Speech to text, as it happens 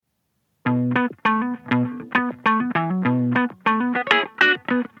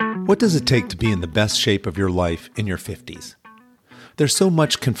What does it take to be in the best shape of your life in your 50s? There's so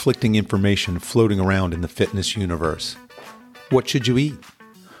much conflicting information floating around in the fitness universe. What should you eat?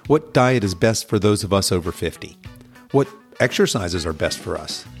 What diet is best for those of us over 50? What exercises are best for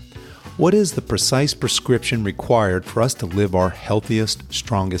us? What is the precise prescription required for us to live our healthiest,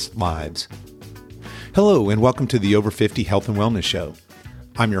 strongest lives? Hello, and welcome to the Over 50 Health and Wellness Show.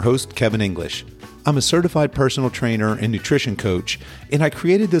 I'm your host, Kevin English. I'm a certified personal trainer and nutrition coach, and I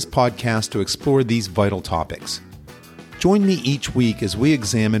created this podcast to explore these vital topics. Join me each week as we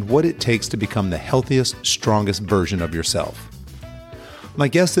examine what it takes to become the healthiest, strongest version of yourself. My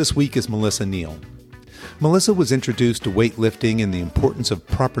guest this week is Melissa Neill. Melissa was introduced to weightlifting and the importance of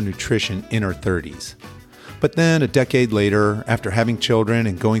proper nutrition in her 30s. But then, a decade later, after having children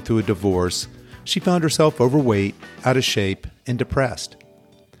and going through a divorce, she found herself overweight, out of shape, and depressed.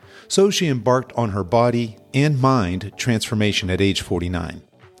 So she embarked on her body and mind transformation at age 49.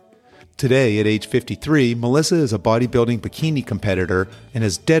 Today, at age 53, Melissa is a bodybuilding bikini competitor and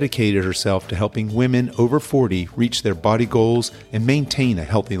has dedicated herself to helping women over 40 reach their body goals and maintain a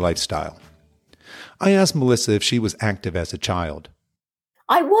healthy lifestyle. I asked Melissa if she was active as a child.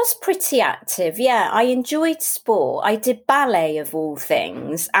 I was pretty active, yeah. I enjoyed sport. I did ballet of all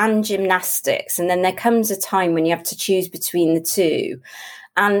things and gymnastics. And then there comes a time when you have to choose between the two.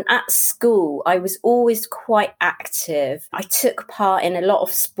 And at school, I was always quite active. I took part in a lot of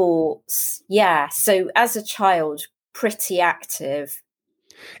sports. Yeah. So as a child, pretty active.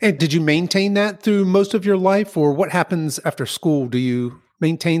 And did you maintain that through most of your life, or what happens after school? Do you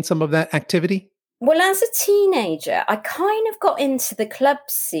maintain some of that activity? Well, as a teenager, I kind of got into the club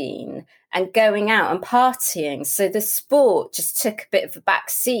scene and going out and partying. So the sport just took a bit of a back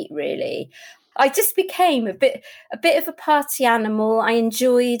seat, really. I just became a bit of a party animal. I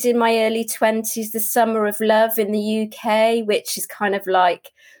enjoyed in my early 20s the Summer of Love in the UK, which is kind of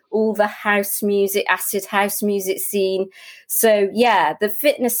like all the house music, acid house music scene. So yeah, the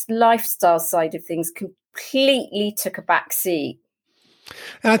fitness lifestyle side of things completely took a back seat.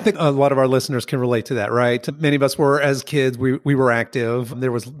 And I think a lot of our listeners can relate to that, right? Many of us were, as kids, we were active.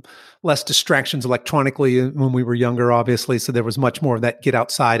 There was less distractions electronically when we were younger, obviously. So there was much more of that get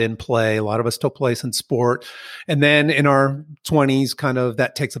outside and play. A lot of us took place in sport. And then in our 20s, kind of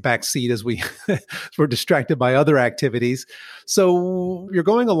that takes a back seat as we're distracted by other activities. So you're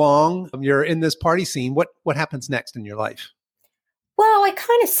going along, you're in this party scene. What happens next in your life? Well, I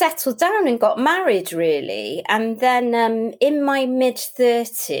kind of settled down and got married, really. And then in my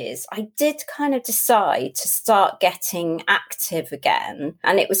mid-30s, I did kind of decide to start getting active again.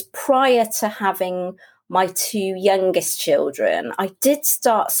 And it was prior to having my two youngest children. I did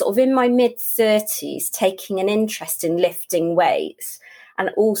start sort of in my mid-30s taking an interest in lifting weights and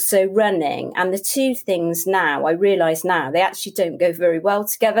also running. And the two things now, I realise now, they actually don't go very well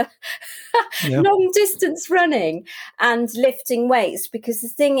together. Yeah. Long distance running and lifting weights, because the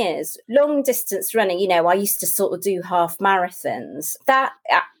thing is, long distance running, I used to sort of do half marathons. That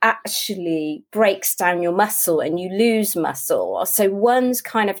actually breaks down your muscle and you lose muscle. So one's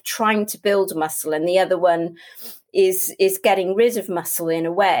kind of trying to build muscle and the other one is getting rid of muscle in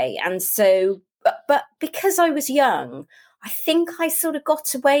a way. And so, but because I was young, I think I sort of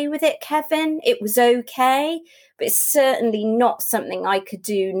got away with it, Kevin. It was okay, but it's certainly not something I could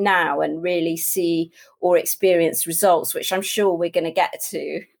do now and really see or experience results, which I'm sure we're going to get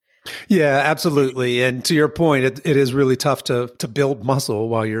to. Yeah, absolutely. And to your point, it is really tough to build muscle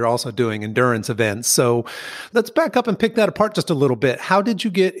while you're also doing endurance events. So let's back up and pick that apart just a little bit. How did you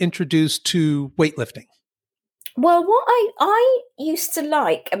get introduced to weightlifting? Well, what I used to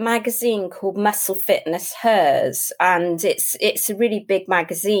like a magazine called Muscle Fitness Hers, and it's a really big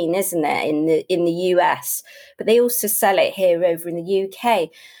magazine, isn't it, in the US, but they also sell it here over in the UK.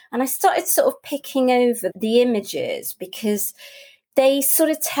 And I started sort of picking over the images because they sort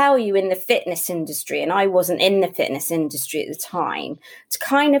of tell you in the fitness industry, and I wasn't in the fitness industry at the time, to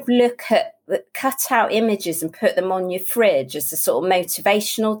kind of look at cut out images and put them on your fridge as a sort of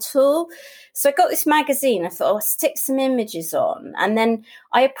motivational tool. So I got this magazine. I thought, I'll stick some images on. And then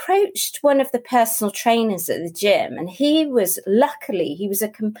I approached one of the personal trainers at the gym, and he was a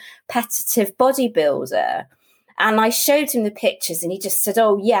competitive bodybuilder. And I showed him the pictures and he just said,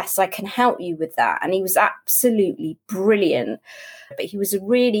 oh, yes, I can help you with that. And he was absolutely brilliant. But he was a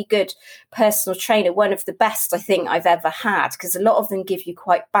really good personal trainer, one of the best I think I've ever had, because a lot of them give you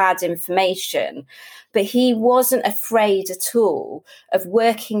quite bad information. But he wasn't afraid at all of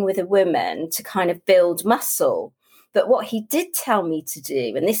working with a woman to kind of build muscle. But what he did tell me to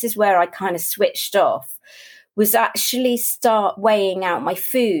do, and this is where I kind of switched off, was actually start weighing out my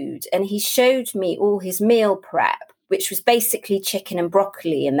food. And he showed me all his meal prep. which was basically chicken and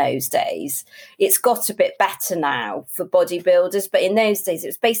broccoli in those days. It's got a bit better now for bodybuilders, but in those days it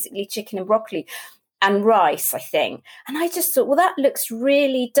was basically chicken and broccoli and rice, I think. And I just thought, well, that looks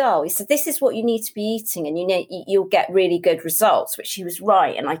really dull. He said, this is what you need to be eating and you'll get really good results, which he was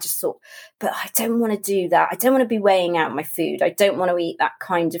right. And I just thought, but I don't want to do that. I don't want to be weighing out my food. I don't want to eat that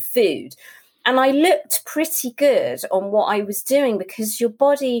kind of food. And I looked pretty good on what I was doing, because your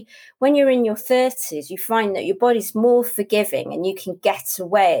body, when you're in your 30s, you find that your body's more forgiving and you can get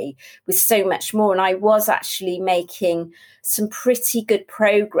away with so much more. And I was actually making some pretty good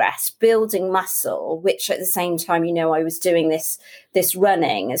progress building muscle, which at the same time, I was doing this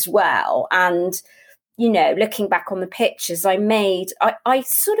running as well. And looking back on the pictures I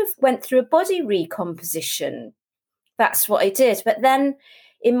sort of went through a body recomposition. That's what I did. But then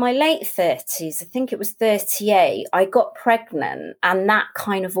in my late 30s, I think it was 38, I got pregnant, and that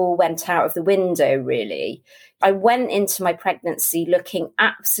kind of all went out of the window, really. I went into my pregnancy looking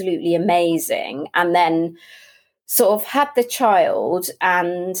absolutely amazing, and then sort of had the child,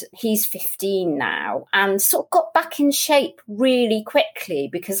 and he's 15 now, and sort of got back in shape really quickly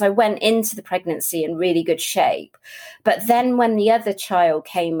because I went into the pregnancy in really good shape. But then when the other child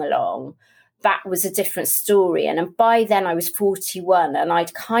came along, that was a different story. And by then I was 41 and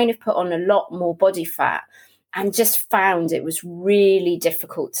I'd kind of put on a lot more body fat and just found it was really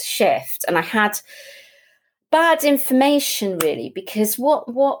difficult to shift. And I had bad information, really, because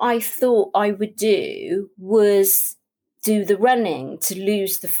what I thought I would do was do the running to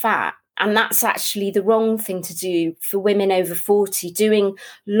lose the fat. And that's actually the wrong thing to do for women over 40, doing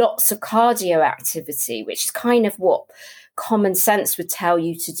lots of cardio activity, which is kind of what common sense would tell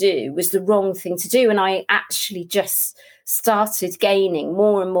you to do, was the wrong thing to do. And I actually just started gaining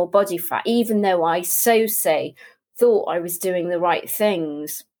more and more body fat, even though I thought I was doing the right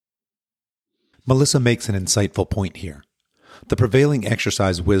things. Melissa makes an insightful point here. The prevailing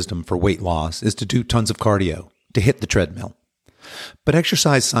exercise wisdom for weight loss is to do tons of cardio, to hit the treadmill. But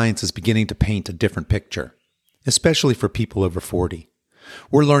exercise science is beginning to paint a different picture, especially for people over 40.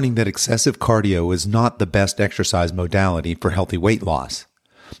 We're learning that excessive cardio is not the best exercise modality for healthy weight loss.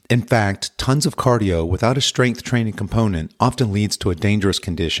 In fact, tons of cardio without a strength training component often leads to a dangerous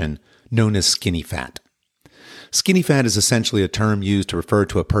condition known as skinny fat. Skinny fat is essentially a term used to refer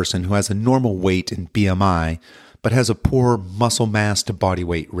to a person who has a normal weight in BMI, but has a poor muscle mass to body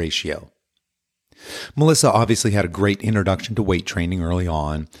weight ratio. Melissa obviously had a great introduction to weight training early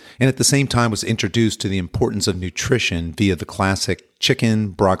on, and at the same time was introduced to the importance of nutrition via the classic chicken,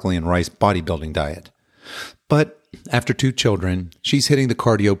 broccoli, and rice bodybuilding diet. But after 2 children, she's hitting the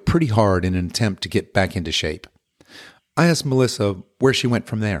cardio pretty hard in an attempt to get back into shape. I asked Melissa where she went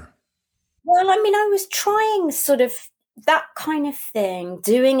from there. Well, I was trying sort of that kind of thing,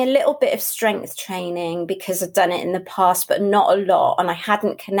 doing a little bit of strength training because I'd done it in the past, but not a lot. And I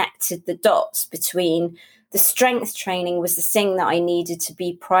hadn't connected the dots between the strength training was the thing that I needed to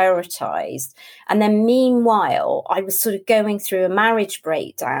be prioritized. And then meanwhile, I was sort of going through a marriage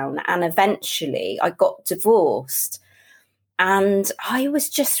breakdown, and eventually I got divorced. And I was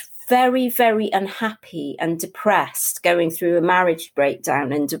just very, very unhappy and depressed going through a marriage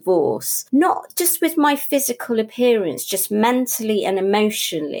breakdown and divorce, not just with my physical appearance, just mentally and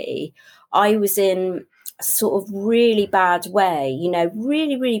emotionally. I was in a sort of really bad way,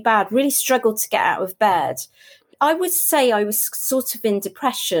 really, really bad, really struggled to get out of bed. I would say I was sort of in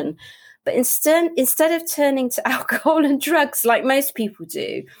depression, but instead of turning to alcohol and drugs like most people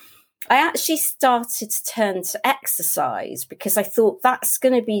do, I actually started to turn to exercise because I thought that's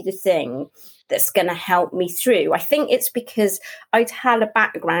going to be the thing that's going to help me through. I think it's because I'd had a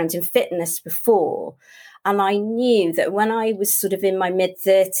background in fitness before, and I knew that when I was sort of in my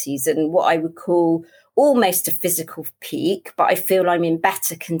mid-30s and what I would call almost a physical peak, but I feel I'm in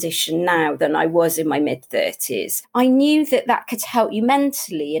better condition now than I was in my mid-30s. I knew that could help you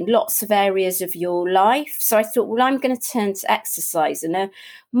mentally in lots of areas of your life. So I thought, well, I'm going to turn to exercise. And a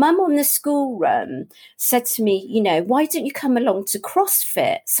mum on the school run said to me, why don't you come along to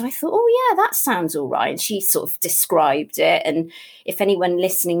CrossFit? So I thought, oh, yeah, that sounds all right. And she sort of described it. And if anyone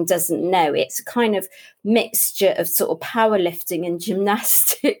listening doesn't know, it's a kind of mixture of sort of powerlifting and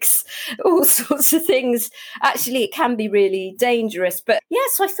gymnastics, all sorts of things. Actually, it can be really dangerous. But yeah,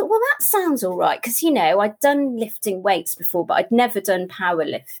 so I thought, well, that sounds all right. Because, I'd done lifting weights before, but I'd never done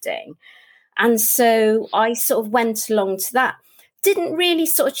powerlifting. And so I sort of went along to that. Didn't really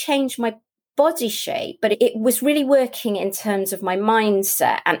sort of change my body shape, but it was really working in terms of my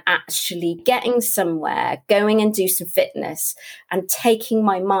mindset and actually getting somewhere, going and do some fitness and taking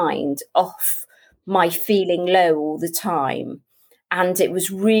my mind off my feeling low all the time. And it was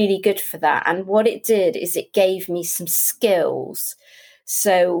really good for that. And what it did is it gave me some skills.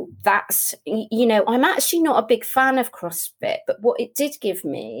 So that's, I'm actually not a big fan of CrossFit, but what it did give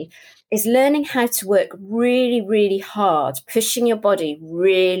me is learning how to work really, really hard, pushing your body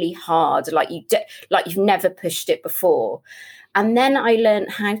really hard, like you've never pushed it before. And then I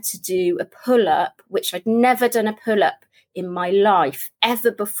learned how to do a pull-up, which I'd never done a pull-up in my life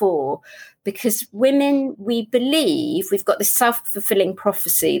ever before, because women, we believe we've got this self-fulfilling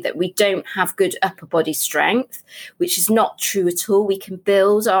prophecy that we don't have good upper body strength, which is not true at all. We can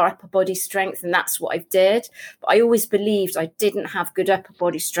build our upper body strength, and that's what I did. But I always believed I didn't have good upper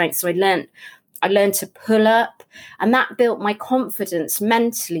body strength, so I learned to pull up, and that built my confidence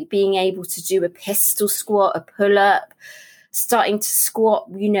mentally, being able to do a pistol squat, a pull up, starting to squat,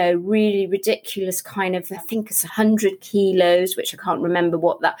 really ridiculous kind of, I think it's 100 kilos, which I can't remember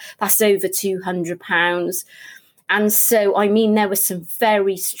that's over 200 pounds. And so, there were some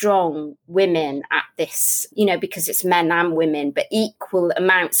very strong women at this, because it's men and women, but equal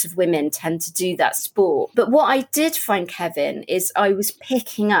amounts of women tend to do that sport. But what I did find, Kevin, is I was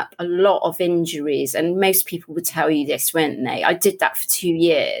picking up a lot of injuries, and most people would tell you this, wouldn't they? I did that for 2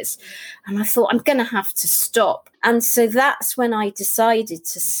 years, and I thought I'm going to have to stop. And so that's when I decided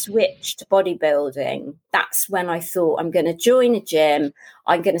to switch to bodybuilding. That's when I thought I'm going to join a gym.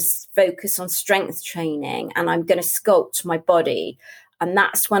 I'm going to focus on strength training, and I'm going to sculpt my body. And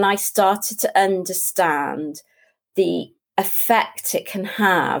that's when I started to understand the effect it can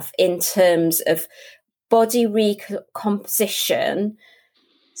have in terms of body recomposition.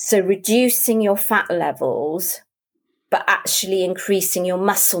 So reducing your fat levels, but actually increasing your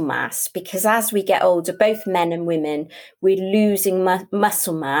muscle mass, because as we get older, both men and women, we're losing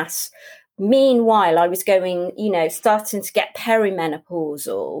muscle mass. Meanwhile, I was going, starting to get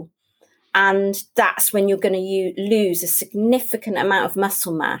perimenopausal, and that's when you're going to lose a significant amount of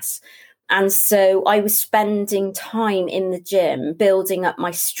muscle mass. And so I was spending time in the gym, building up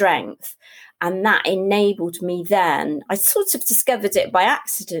my strength. And that enabled me then, I sort of discovered it by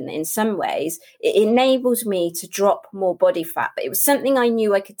accident in some ways. It enabled me to drop more body fat, but it was something I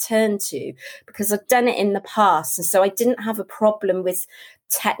knew I could turn to because I'd done it in the past. And so I didn't have a problem with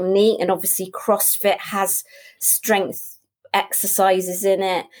technique. And obviously CrossFit has strength exercises in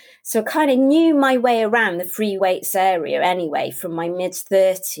it. So I kind of knew my way around the free weights area anyway from my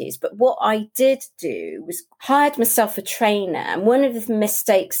mid-30s. But what I did do was hired myself a trainer. And one of the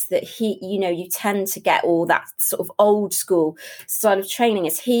mistakes that you tend to get all that sort of old school style of training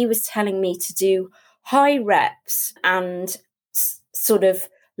is he was telling me to do high reps and sort of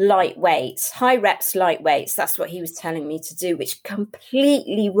light weights, high reps, light weights. That's what he was telling me to do, which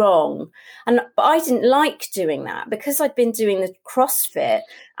completely wrong. But I didn't like doing that because I'd been doing the CrossFit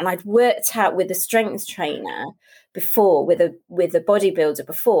and I'd worked out with a strength trainer before, with a bodybuilder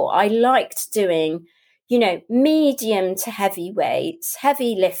before. I liked doing, medium to heavy weights,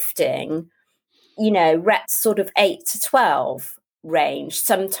 heavy lifting, reps sort of 8 to 12 range,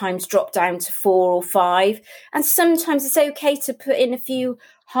 sometimes drop down to 4 or 5. And sometimes it's okay to put in a few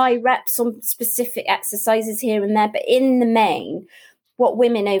high reps on specific exercises here and there. But in the main, what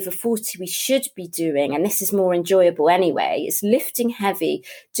women over 40 we should be doing, and this is more enjoyable anyway, is lifting heavy,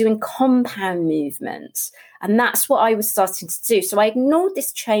 doing compound movements. And that's what I was starting to do. So I ignored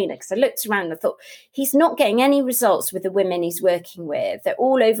this trainer because I looked around and I thought, he's not getting any results with the women he's working with. They're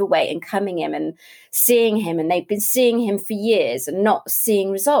all overweight and coming in and seeing him, and they've been seeing him for years and not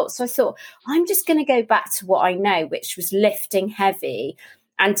seeing results. So I thought, I'm just going to go back to what I know, which was lifting heavy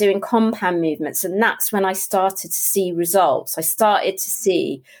and doing compound movements. And that's when I started to see results. I started to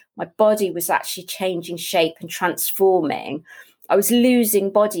see my body was actually changing shape and transforming. I was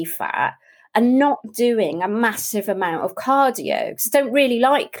losing body fat and not doing a massive amount of cardio, because I don't really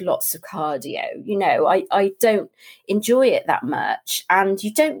like lots of cardio. I don't enjoy it that much. And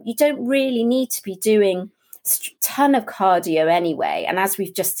you don't really need to be doing a ton of cardio anyway. And as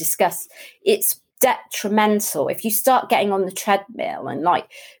we've just discussed, it's detrimental. If you start getting on the treadmill and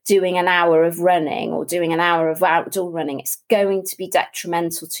like doing an hour of running or doing an hour of outdoor running, it's going to be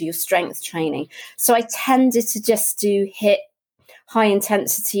detrimental to your strength training. So I tended to just do HIIT, high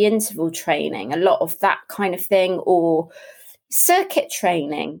intensity interval training, a lot of that kind of thing, or circuit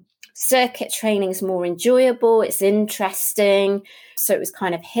training. Circuit training is more enjoyable, it's interesting. So it was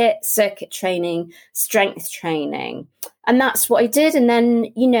kind of HIIT, circuit training, strength training. And that's what I did. And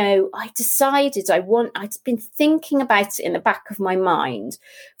then, I decided I'd been thinking about it in the back of my mind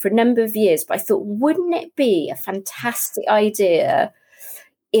for a number of years, but I thought, wouldn't it be a fantastic idea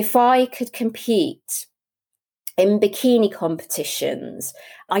if I could compete in bikini competitions.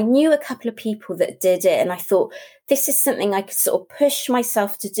 I knew a couple of people that did it, and I thought this is something I could sort of push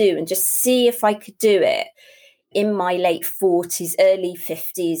myself to do and just see if I could do it in my late 40s, early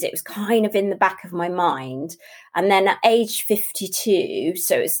 50s. It was kind of in the back of my mind. And then at age 52,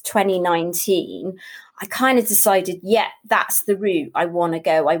 so it's 2019, I kind of decided, yeah, that's the route I want to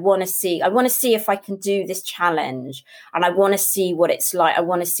go. I want to see if I can do this challenge, and I want to see what it's like. I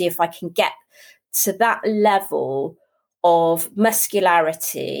want to see if I can get to that level of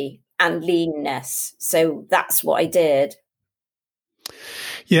muscularity and leanness. So that's what I did.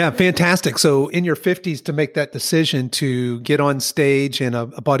 Yeah, fantastic. So in your 50s to make that decision to get on stage in a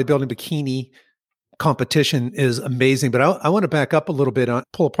bodybuilding bikini competition is amazing. But I want to back up a little bit,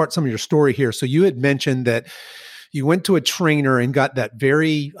 pull apart some of your story here. So you had mentioned that you went to a trainer and got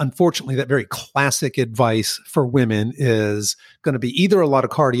unfortunately, that very classic advice for women is going to be either a lot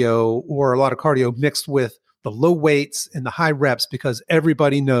of cardio or a lot of cardio mixed with the low weights and the high reps, because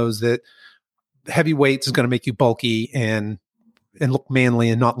everybody knows that heavy weights is going to make you bulky and look manly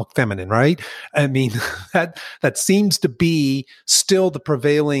and not look feminine, right? I mean, that seems to be still the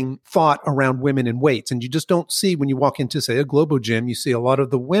prevailing thought around women and weights. And you just don't see, when you walk into, say, a Globo gym, you see a lot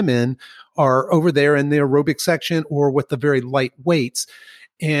of the women are over there in the aerobic section or with the very light weights.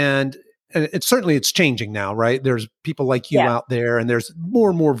 And it's changing now, right? There's people like you out there, and there's more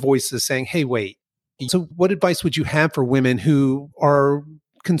and more voices saying, hey, wait. So what advice would you have for women who are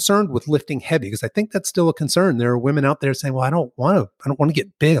concerned with lifting heavy? Because I think that's still a concern. There are women out there saying, well, I don't want to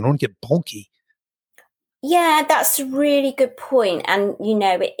get big. I don't want to get bulky. Yeah, that's a really good point. And,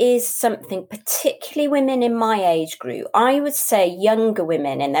 it is something, particularly women in my age group, I would say younger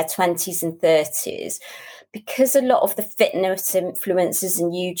women in their 20s and 30s, because a lot of the fitness influencers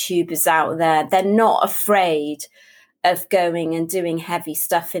and YouTubers out there, they're not afraid of going and doing heavy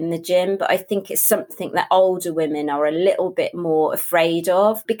stuff in the gym. But I think it's something that older women are a little bit more afraid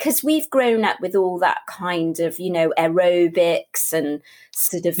of, because we've grown up with all that kind of, aerobics and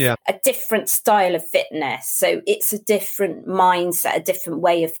sort of a different style of fitness. So it's a different mindset, a different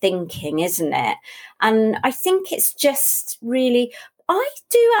way of thinking, isn't it? And I think it's just really, I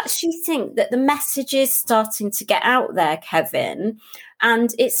do actually think that the message is starting to get out there, Kevin.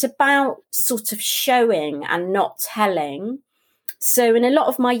 And it's about sort of showing and not telling. So in a lot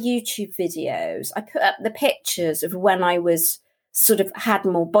of my YouTube videos, I put up the pictures of when I was sort of had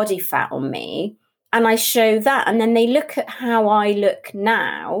more body fat on me, and I show that. And then they look at how I look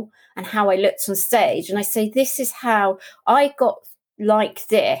now and how I looked on stage. And I say, this is how I got like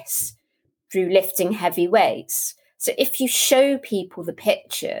this through lifting heavy weights. So if you show people the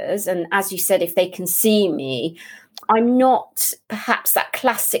pictures, and as you said, if they can see me, I'm not perhaps that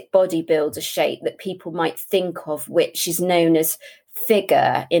classic bodybuilder shape that people might think of, which is known as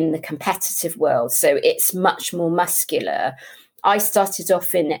figure in the competitive world. So it's much more muscular. I started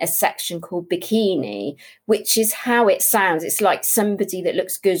off in a section called bikini, which is how it sounds. It's like somebody that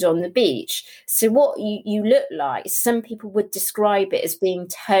looks good on the beach. So what you look like, some people would describe it as being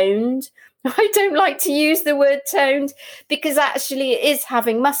toned. I don't like to use the word toned, because actually it is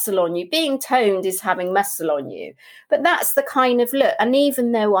having muscle on you. Being toned is having muscle on you. But that's the kind of look. And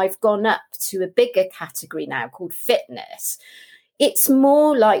even though I've gone up to a bigger category now called fitness, it's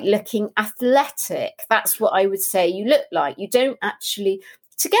more like looking athletic. That's what I would say you look like. You don't actually,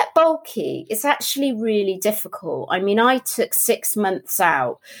 to get bulky, it's actually really difficult. I mean, I took 6 months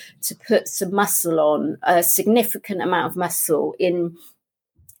out to put some muscle on, a significant amount of muscle in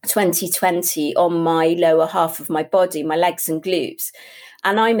 2020 on my lower half of my body, my legs and glutes.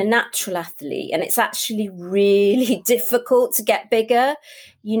 And I'm a natural athlete, and it's actually really difficult to get bigger.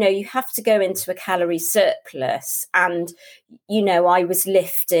 You have to go into a calorie surplus. And, I've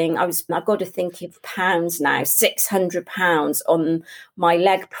got to think of pounds now, 600 pounds on my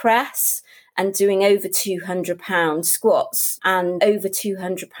leg press, and doing over 200 pound squats and over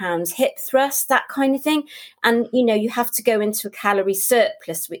 200 pounds hip thrust, that kind of thing. And, you have to go into a calorie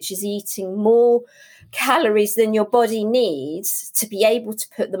surplus, which is eating more calories than your body needs to be able to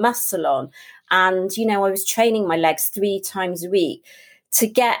put the muscle on. And, I was training my legs 3 times a week to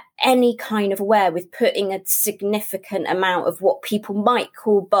get any kind of wear with putting a significant amount of what people might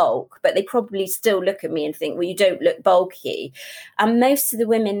call bulk, but they probably still look at me and think, well, you don't look bulky. And most of the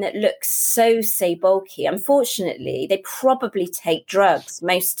women that look say bulky, unfortunately, they probably take drugs,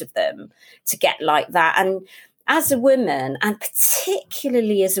 most of them, to get like that. And as a woman, and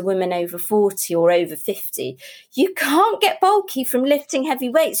particularly as a woman over 40 or over 50, you can't get bulky from lifting heavy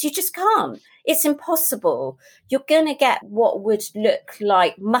weights. You just can't. It's impossible. You're going to get what would look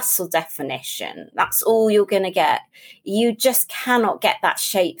like muscle definition. That's all you're going to get. You just cannot get that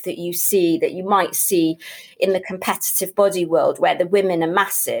shape that you might see in the competitive body world where the women are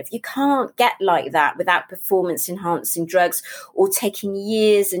massive. You can't get like that without performance enhancing drugs or taking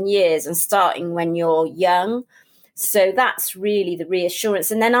years and years and starting when you're young. So that's really the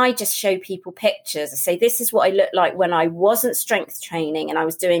reassurance. And then I just show people pictures. I say, this is what I looked like when I wasn't strength training and I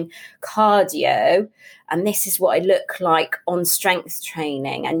was doing cardio. And this is what I look like on strength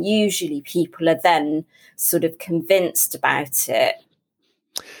training. And usually people are then sort of convinced about it.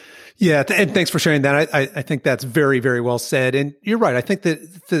 Yeah, and thanks for sharing that. I think that's very, very well said. And you're right. I think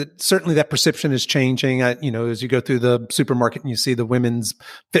that certainly that perception is changing. As you go through the supermarket and you see the women's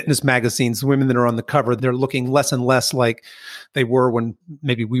fitness magazines, the women that are on the cover, they're looking less and less like they were when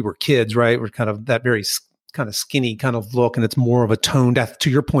maybe we were kids, right? We're kind of that very kind of skinny kind of look, and it's more of a toned, to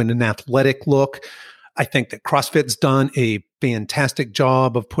your point, an athletic look. I think that CrossFit's done a fantastic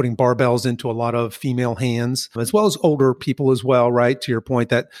job of putting barbells into a lot of female hands, as well as older people as well, right? To your point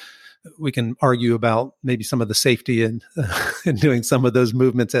that we can argue about maybe some of the safety in doing some of those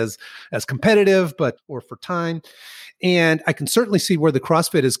movements as competitive, or for time. And I can certainly see where the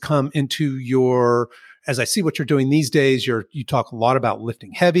CrossFit has come into as I see what you're doing these days, you talk a lot about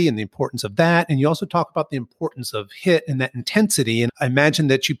lifting heavy and the importance of that. And you also talk about the importance of HIIT and that intensity. And I imagine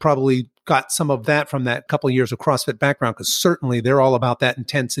that you probably got some of that from that couple of years of CrossFit background, because certainly they're all about that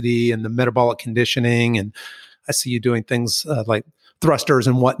intensity and the metabolic conditioning. And I see you doing things like thrusters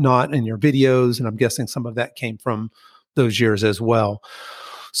and whatnot in your videos. And I'm guessing some of that came from those years as well.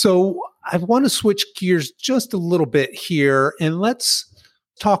 So I want to switch gears just a little bit here, and let's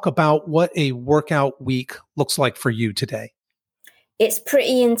talk about what a workout week looks like for you today. It's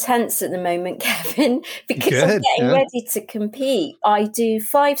pretty intense at the moment, Kevin, because I'm getting ready to compete. I do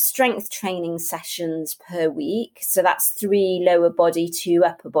 5 strength training sessions per week. So that's 3 lower body, 2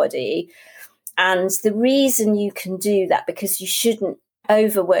 upper body. And the reason you can do that, because you shouldn't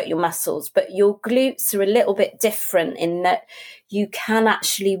overwork your muscles, but your glutes are a little bit different in that you can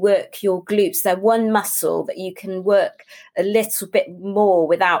actually work your glutes. They're one muscle that you can work a little bit more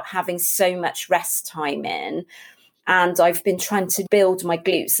without having so much rest time in. And I've been trying to build my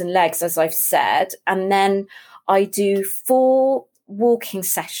glutes and legs, as I've said. And then I do 4 walking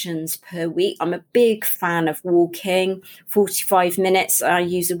sessions per week. I'm a big fan of walking, 45 minutes. I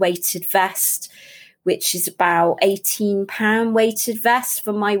use a weighted vest, which is about £18 weighted vest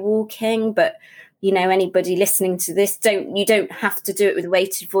for my walking. But, anybody listening to this, you don't have to do it with a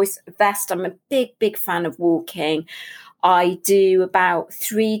weighted vest. I'm a big, big fan of walking. I do about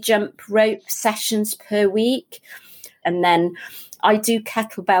 3 jump rope sessions per week. And then I do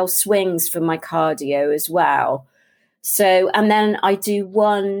kettlebell swings for my cardio as well. So, and then I do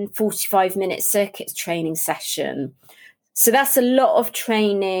 1 45-minute circuit training session. So that's a lot of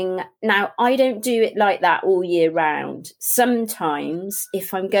training. Now, I don't do it like that all year round. Sometimes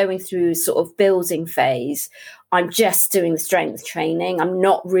if I'm going through sort of building phase, I'm just doing the strength training. I'm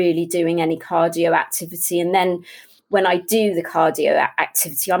not really doing any cardio activity. And then when I do the cardio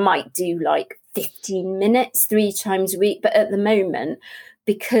activity, I might do like 15 minutes 3 times a week. But at the moment,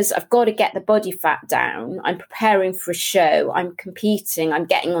 because I've got to get the body fat down, I'm preparing for a show, I'm competing, I'm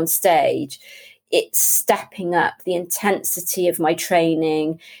getting on stage, it's stepping up. The intensity of my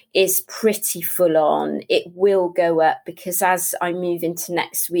training is pretty full on. It will go up because as I move into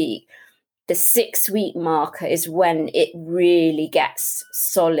next week, the 6-week marker is when it really gets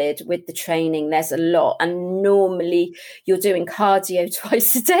solid with the training. There's a lot. And normally you're doing cardio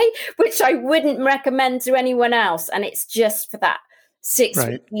twice a day, which I wouldn't recommend to anyone else. And it's just for that 6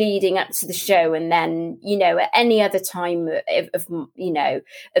 weeks leading up to the show. And then, at any other time of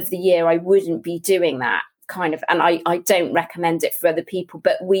the year, I wouldn't be doing that kind of, and I don't recommend it for other people,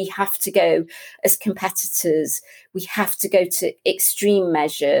 but we have to go as competitors, we have to go to extreme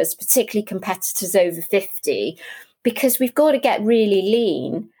measures, particularly competitors over 50, because we've got to get really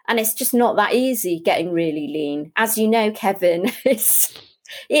lean. And it's just not that easy getting really lean. As you know, Kevin,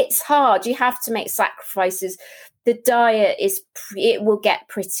 it's hard. You have to make sacrifices. The diet it will get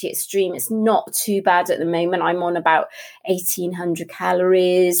pretty extreme. It's not too bad at the moment. I'm on about 1,800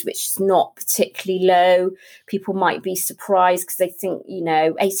 calories, which is not particularly low. People might be surprised because they think,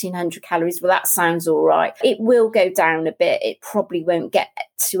 1,800 calories, well, that sounds all right. It will go down a bit. It probably won't get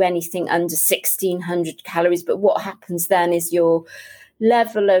to anything under 1,600 calories. But what happens then is your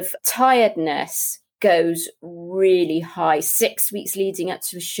level of tiredness goes really high. 6 weeks leading up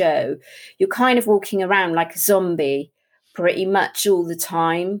to a show, you're kind of walking around like a zombie pretty much all the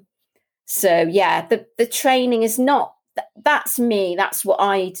time. So yeah, the training is not, that's me, that's what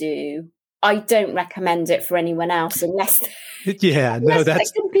I do. I don't recommend it for anyone else unless Yeah, no, unless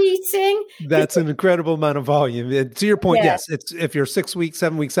they're competing. That's an incredible amount of volume. And to your point, yes, it's if you're 6 weeks,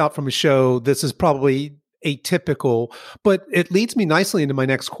 7 weeks out from a show, this is probably atypical. But it leads me nicely into my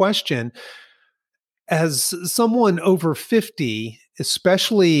next question. As someone over 50,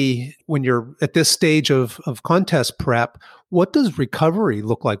 especially when you're at this stage of contest prep, what does recovery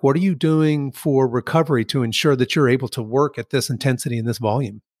look like? What are you doing for recovery to ensure that you're able to work at this intensity and this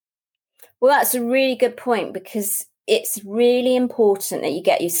volume? Well, that's a really good point, because it's really important that you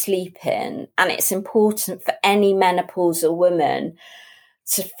get your sleep in, and it's important for any menopausal woman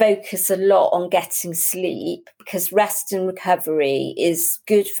to focus a lot on getting sleep, because rest and recovery is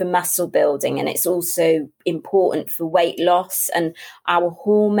good for muscle building, and it's also important for weight loss, and our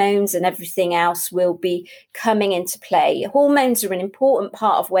hormones and everything else will be coming into play. Hormones are an important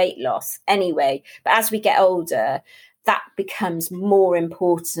part of weight loss anyway, but as we get older, that becomes more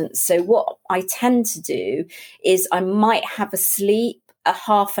important. So what I tend to do is I might have a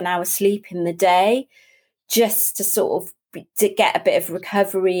half an hour sleep in the day, just to sort of to get a bit of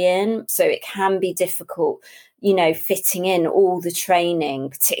recovery in. So it can be difficult, fitting in all the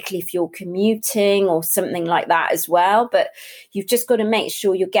training, particularly if you're commuting or something like that as well. But you've just got to make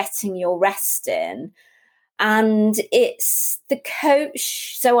sure you're getting your rest in. And it's the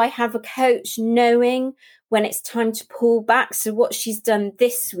coach. So I have a coach knowing when it's time to pull back. So what she's done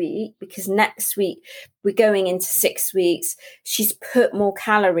this week, because next week we're going into 6 weeks, she's put more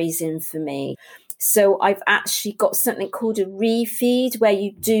calories in for me. So I've actually got something called a refeed, where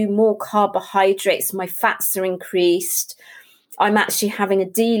you do more carbohydrates. My fats are increased. I'm actually having a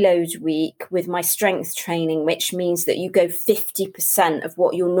deload week with my strength training, which means that you go 50% of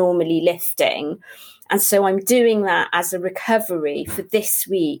what you're normally lifting. And so I'm doing that as a recovery for this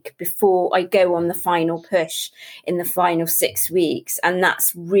week before I go on the final push in the final 6 weeks. And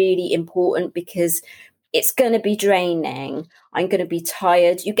that's really important, because it's going to be draining. I'm going to be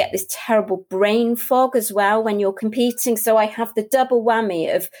tired. You get this terrible brain fog as well when you're competing. So I have the double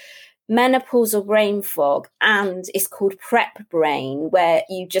whammy of menopausal brain fog, and it's called prep brain, where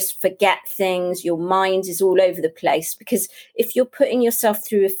you just forget things. Your mind is all over the place, because if you're putting yourself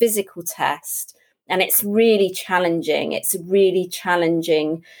through a physical test, and it's a really challenging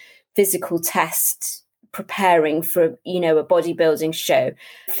physical test, preparing for, a bodybuilding show.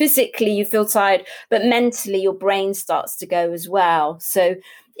 Physically, you feel tired, but mentally your brain starts to go as well. So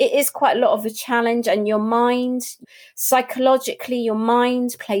it is quite a lot of a challenge, and your mind, psychologically, your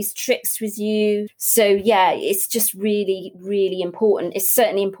mind plays tricks with you. So yeah, it's just really, really important. It's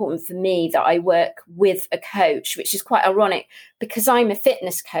certainly important for me that I work with a coach, which is quite ironic because I'm a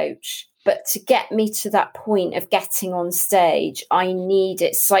fitness coach. But to get me to that point of getting on stage, I need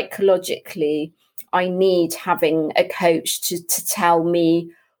it psychologically. I need having a coach to tell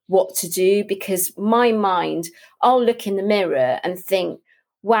me what to do, because my mind, I'll look in the mirror and think,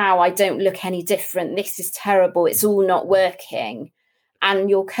 wow, I don't look any different. This is terrible. It's all not working. And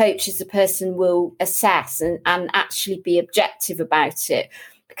your coach as a person will assess and actually be objective about it.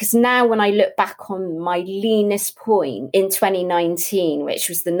 Because now when I look back on my leanest point in 2019, which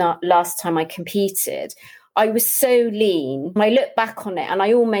was the last time I competed, I was so lean. I look back on it and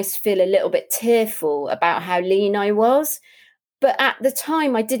I almost feel a little bit tearful about how lean I was. But at the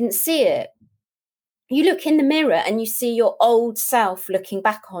time, I didn't see it. You look in the mirror and you see your old self looking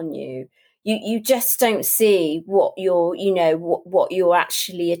back on you. You just don't see what you're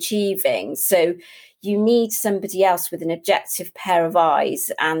actually achieving. So you need somebody else with an objective pair of eyes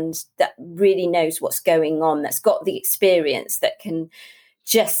and that really knows what's going on, that's got the experience, that can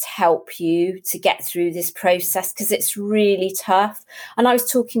just help you to get through this process, because it's really tough. And I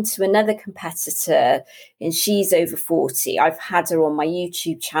was talking to another competitor, and she's over 40. I've had her on my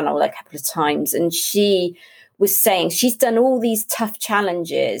YouTube channel a couple of times, and she was saying she's done all these tough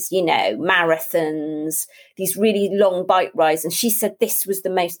challenges, marathons, these really long bike rides, and she said this was the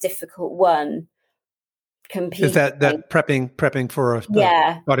most difficult one. Competing. Is that prepping for a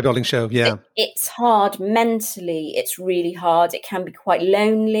bodybuilding show? Yeah. It's hard mentally. It's really hard. It can be quite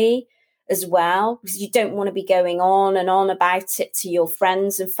lonely as well, because you don't want to be going on and on about it to your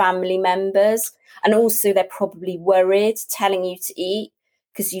friends and family members. And also they're probably worried, telling you to eat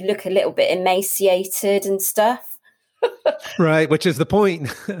because you look a little bit emaciated and stuff. Right, which is the point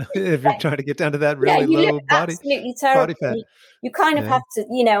if you're trying to get down to that really low body fat. You kind of have to,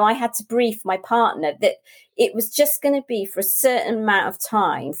 I had to brief my partner that it was just going to be for a certain amount of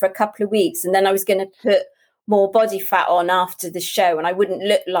time, for a couple of weeks, and then I was going to put more body fat on after the show, and I wouldn't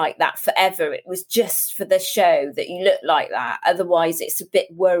look like that forever. It was just for the show that you look like that. Otherwise, it's a bit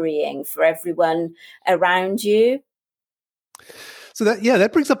worrying for everyone around you. So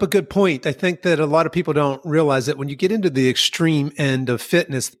that brings up a good point. I think that a lot of people don't realize that when you get into the extreme end of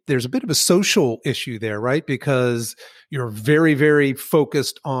fitness, there's a bit of a social issue there, right? Because you're very, very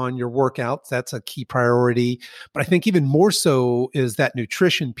focused on your workouts. That's a key priority. But I think even more so is that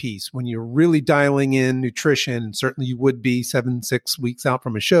nutrition piece. When you're really dialing in nutrition, and certainly you would be 6 weeks out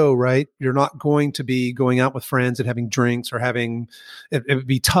from a show, right? You're not going to be going out with friends and having drinks or it would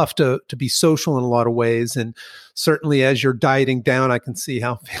be tough to be social in a lot of ways. And certainly as you're dieting down, I can see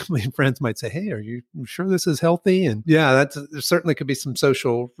how family and friends might say, hey, are you sure this is healthy? And yeah, there certainly could be some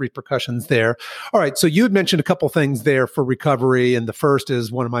social repercussions there. All right. So you had mentioned a couple things there for recovery. And the first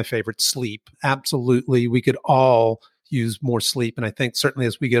is one of my favorites, sleep. Absolutely. We could all use more sleep. And I think certainly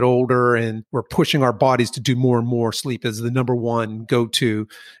as we get older and we're pushing our bodies to do more and more, sleep is the number one go-to.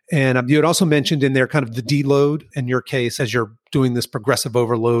 And you had also mentioned in there kind of the deload in your case, as you're doing this progressive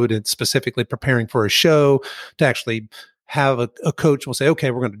overload and specifically preparing for a show, to actually have a coach will say, okay,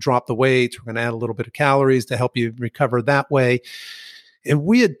 we're going to drop the weights. We're going to add a little bit of calories to help you recover that way. And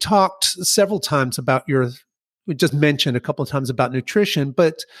we had talked several times about we just mentioned a couple of times about nutrition,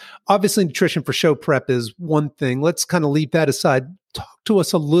 but obviously nutrition for show prep is one thing. Let's kind of leave that aside. Talk to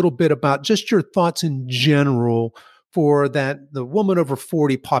us a little bit about just your thoughts in general for the woman over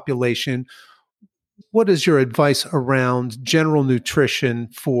 40 population. What is your advice around general nutrition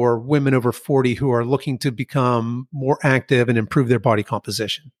for women over 40 who are looking to become more active and improve their body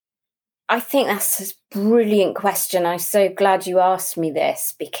composition? I think that's a brilliant question. I'm so glad you asked me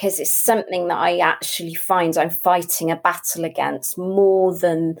this, because it's something that I actually find I'm fighting a battle against more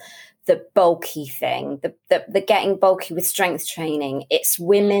than the bulky thing, the getting bulky with strength training. It's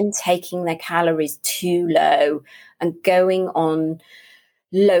women taking their calories too low and going on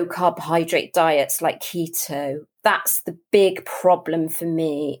low carbohydrate diets like keto. That's the big problem for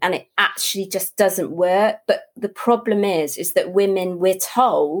me. And it actually just doesn't work. But the problem is that women, we're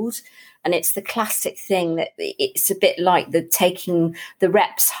told, and it's the classic thing that it's a bit like the taking the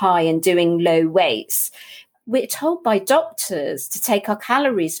reps high and doing low weights. We're told by doctors to take our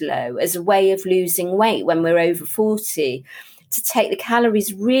calories low as a way of losing weight when we're over 40, to take the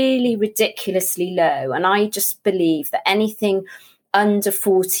calories really ridiculously low. And I just believe that anything under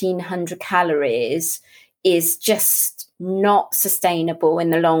 1,400 calories is just not sustainable in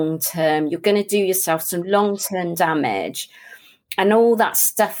the long term. You're going to do yourself some long-term damage. And all that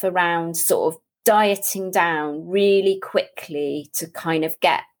stuff around sort of dieting down really quickly to kind of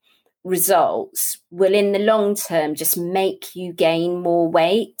get results will in the long term just make you gain more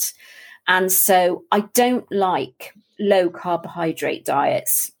weight. And so I don't like low carbohydrate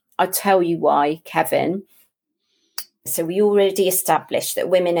diets. I'll tell you why, Kevin. So we already established that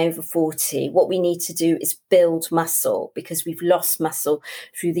women over 40, what we need to do is build muscle, because we've lost muscle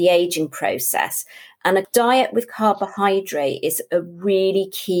through the aging process. And a diet with carbohydrate is a really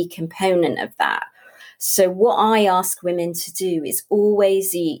key component of that. So what I ask women to do is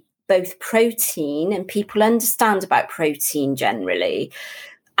always eat both protein, and people understand about protein generally,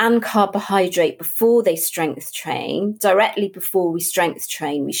 and carbohydrate before they strength train. Directly before we strength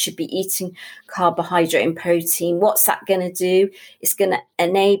train, we should be eating carbohydrate and protein. What's that going to do? It's going to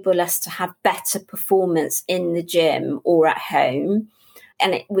enable us to have better performance in the gym or at home.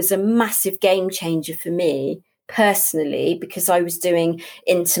 And it was a massive game changer for me personally, because I was doing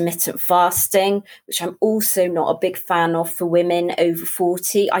intermittent fasting, which I'm also not a big fan of for women over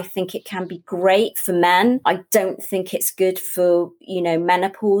 40. I think it can be great for men. I don't think it's good for,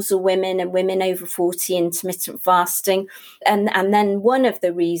 menopausal women and women over 40, intermittent fasting. And then one of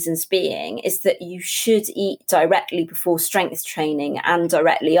the reasons being is that you should eat directly before strength training and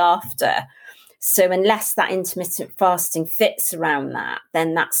directly after. So unless that intermittent fasting fits around that,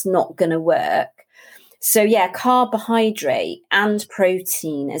 then that's not going to work. So yeah, carbohydrate and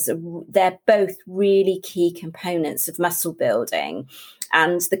protein, they're both really key components of muscle building.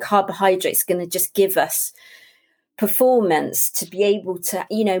 And the carbohydrate's going to just give us performance to be able to,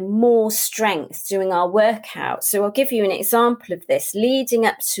 more strength doing our workout. So I'll give you an example of this. Leading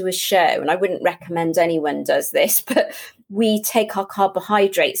up to a show, and I wouldn't recommend anyone does this, but we take our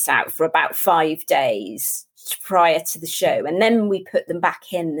carbohydrates out for about 5 days prior to the show, and then we put them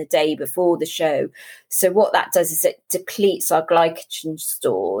back in the day before the show. So what that does is it depletes our glycogen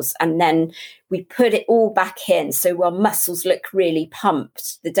stores, and then we put it all back in, so our muscles look really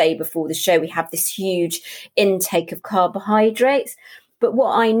pumped the day before the show. We have this huge intake of carbohydrates. But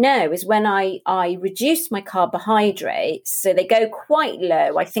what I know is when I reduce my carbohydrates, so they go quite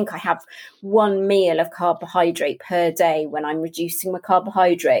low. I think I have 1 meal of carbohydrate per day when I'm reducing my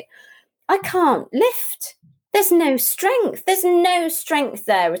carbohydrate. I can't lift. There's no strength. There's no strength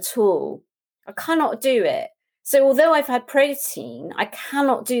there at all. I cannot do it. So although I've had protein, I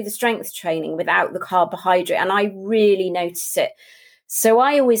cannot do the strength training without the carbohydrate. And I really notice it. So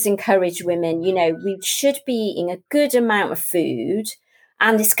I always encourage women, we should be eating a good amount of food,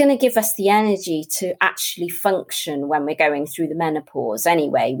 and it's going to give us the energy to actually function when we're going through the menopause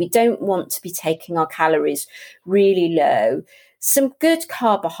anyway. We don't want to be taking our calories really low. Some good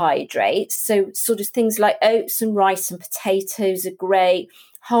carbohydrates, so sort of things like oats and rice and potatoes are great,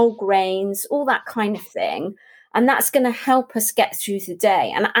 whole grains, all that kind of thing. And that's going to help us get through the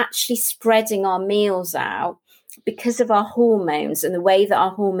day, and actually spreading our meals out. Because of our hormones and the way that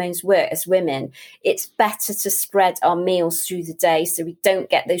our hormones work as women, it's better to spread our meals through the day so we don't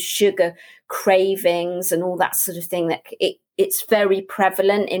get those sugar cravings and all that sort of thing that it's very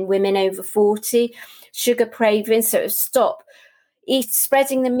prevalent in women over 40, sugar cravings. So stop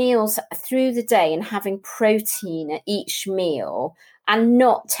spreading the meals through the day and having protein at each meal and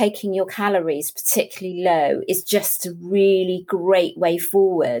not taking your calories particularly low is just a really great way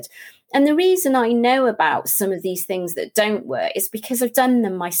forward. And the reason I know about some of these things that don't work is because I've done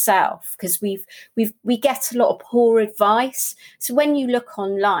them myself, because we get a lot of poor advice. So when you look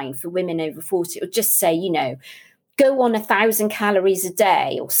online for women over 40, it'll just say, go on 1,000 calories a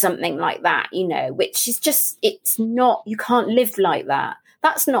day or something like that, which is just, it's not, you can't live like that.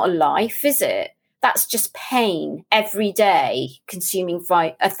 That's not a life, is it? That's just pain every day, consuming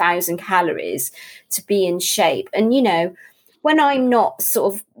 1,000 calories to be in shape. And, when I'm not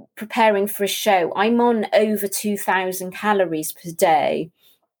sort of preparing for a show, I'm on over 2,000 calories per day.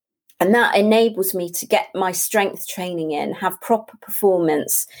 And that enables me to get my strength training in, have proper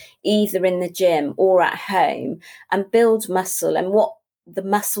performance, either in the gym or at home, and build muscle. And what the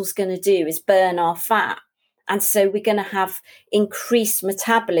muscle's going to do is burn our fat. And so we're going to have increased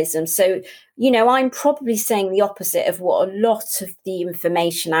metabolism. So, I'm probably saying the opposite of what a lot of the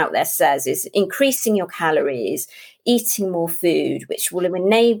information out there says, is increasing your calories, eating more food, which will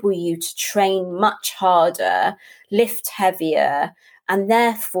enable you to train much harder, lift heavier. And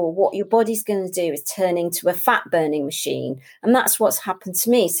therefore, what your body's going to do is turn into a fat burning machine. And that's what's happened to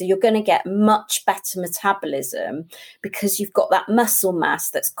me. So you're going to get much better metabolism because you've got that muscle mass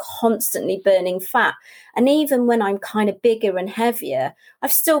that's constantly burning fat. And even when I'm kind of bigger and heavier,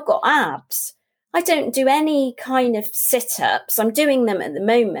 I've still got abs. I don't do any kind of sit-ups. I'm doing them at the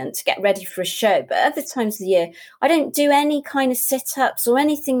moment to get ready for a show. But other times of the year, I don't do any kind of sit-ups or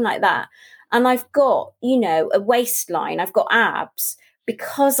anything like that. And I've got, a waistline, I've got abs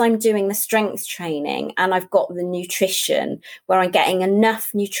because I'm doing the strength training, and I've got the nutrition where I'm getting enough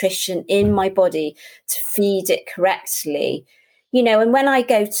nutrition in my body to feed it correctly. And when I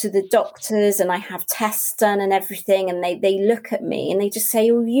go to the doctors and I have tests done and everything, and they look at me and they just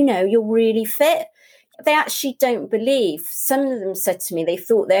say, oh, you're really fit. They actually don't believe. Some of them said to me they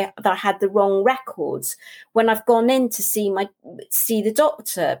thought that I had the wrong records when I've gone in to see the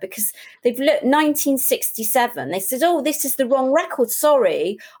doctor, because they've looked 1967. They said, "Oh, this is the wrong record.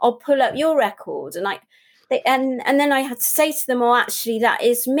 Sorry, I'll pull up your record." And and then I had to say to them, "Oh, actually, that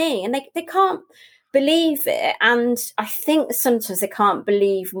is me." And they can't believe it. And I think sometimes they can't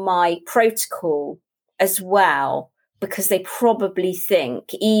believe my protocol as well, because they probably think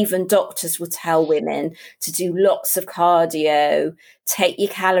even doctors will tell women to do lots of cardio, take your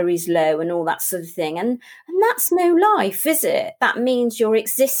calories low and all that sort of thing. And that's no life, is it? That means you're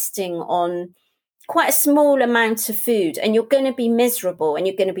existing on quite a small amount of food, and you're going to be miserable and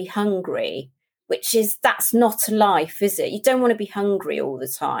you're going to be hungry, that's not a life, is it? You don't want to be hungry all the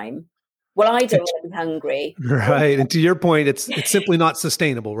time. Well, I don't want to be hungry. Right. And to your point, it's simply not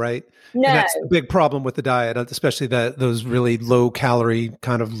sustainable, right? No. And that's the big problem with the diet, especially those really low calorie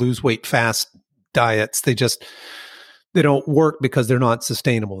kind of lose weight fast diets. They don't work because they're not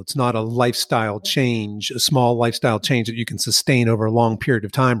sustainable. It's not a lifestyle change, a small lifestyle change that you can sustain over a long period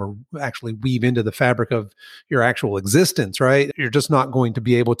of time or actually weave into the fabric of your actual existence, right? You're just not going to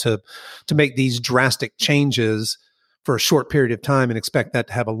be able to make these drastic changes for a short period of time and expect that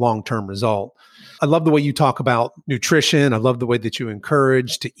to have a long-term result. I love the way you talk about nutrition. I love the way that you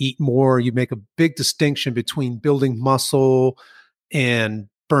encourage to eat more. You make a big distinction between building muscle and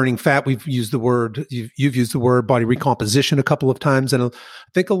burning fat. You've used the word body recomposition a couple of times. And I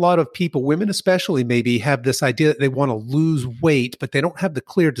think a lot of people, women especially, maybe have this idea that they want to lose weight, but they don't have the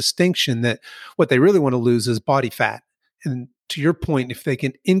clear distinction that what they really want to lose is body fat. And to your point, if they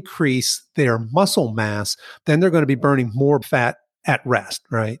can increase their muscle mass, then they're going to be burning more fat at rest,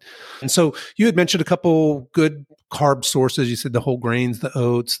 right? And so you had mentioned a couple good carb sources. You said the whole grains, the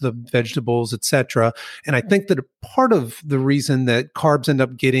oats, the vegetables, et cetera. And I think that a part of the reason that carbs end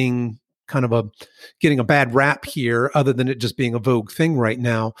up getting a bad rap here, other than it just being a vogue thing right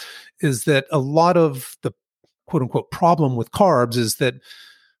now, is that a lot of the quote unquote problem with carbs is that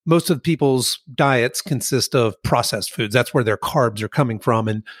most of people's diets consist of processed foods. That's where their carbs are coming from.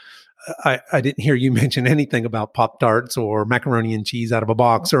 And I didn't hear you mention anything about Pop-Tarts or macaroni and cheese out of a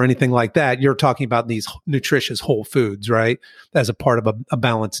box or anything like that. You're talking about these nutritious whole foods, right? As a part of a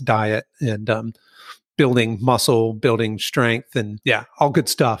balanced diet and building muscle, building strength, and yeah, all good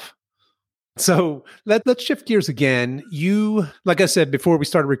stuff. So let's shift gears again. You, like I said, before we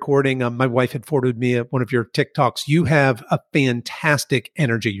started recording, my wife had forwarded me one of your TikToks. You have a fantastic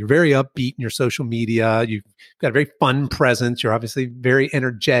energy. You're very upbeat in your social media. You've got a very fun presence. You're obviously very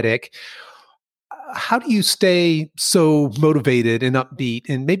energetic. How do you stay so motivated and upbeat?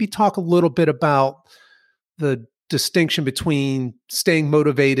 And maybe talk a little bit about the distinction between staying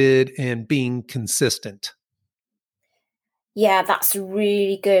motivated and being consistent. Yeah, that's a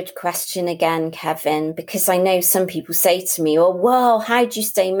really good question again, Kevin, because I know some people say to me, oh, well, how do you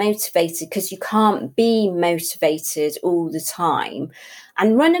stay motivated? Because you can't be motivated all the time.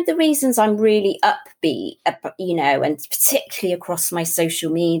 And one of the reasons I'm really upbeat, and particularly across my social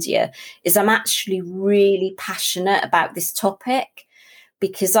media, is I'm actually really passionate about this topic.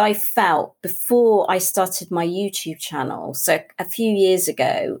 Because I felt before I started my YouTube channel, so a few years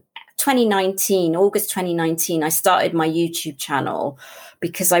ago, August 2019, I started my YouTube channel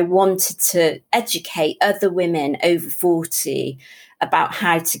because I wanted to educate other women over 40 about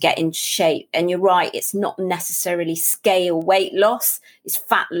how to get in shape. And you're right, it's not necessarily scale weight loss, it's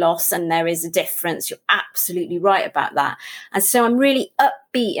fat loss, and there is a difference. You're absolutely right about that. And so I'm really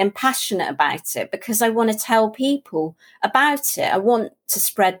upbeat and passionate about it because I want to tell people about it. I want to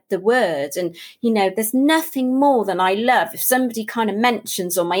spread the word. And, there's nothing more than I love. If somebody kind of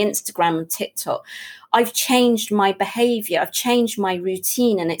mentions on my Instagram and TikTok, I've changed my behavior, I've changed my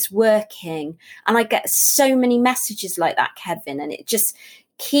routine and it's working. And I get so many messages like that, Kevin, and it just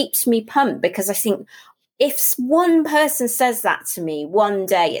keeps me pumped because I think if one person says that to me one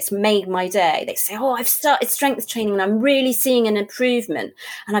day, it's made my day. They say, oh, I've started strength training and I'm really seeing an improvement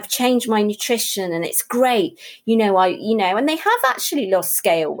and I've changed my nutrition and it's great. And they have actually lost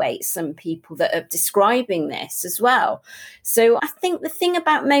scale weight, some people that are describing this as well. So I think the thing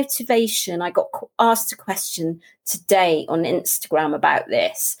about motivation, I got asked a question today on Instagram about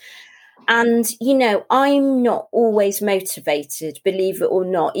this. And, I'm not always motivated, believe it or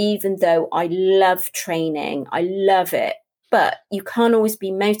not, even though I love training. I love it. But you can't always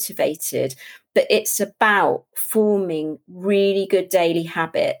be motivated. But it's about forming really good daily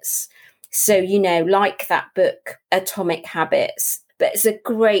habits. So, like that book, Atomic Habits. But it's a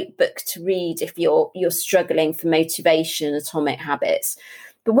great book to read if you're struggling for motivation, Atomic Habits.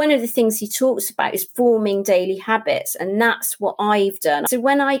 But one of the things he talks about is forming daily habits. And that's what I've done. So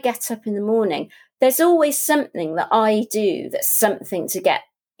when I get up in the morning, there's always something that I do that's something to get,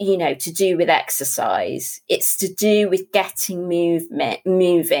 to do with exercise. It's to do with getting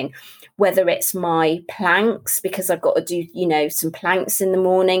moving, whether it's my planks, because I've got to do, some planks in the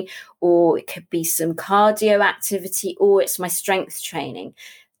morning, or it could be some cardio activity, or it's my strength training.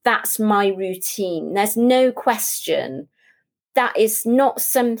 That's my routine. There's no question. That is not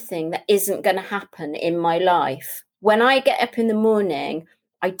something that isn't going to happen in my life. When I get up in the morning,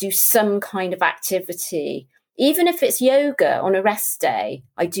 I do some kind of activity. Even if it's yoga on a rest day,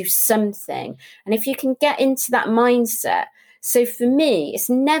 I do something. And if you can get into that mindset. So for me, it's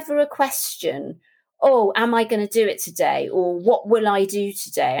never a question, oh, am I going to do it today? Or what will I do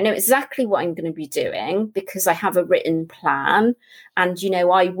today? I know exactly what I'm going to be doing because I have a written plan. And,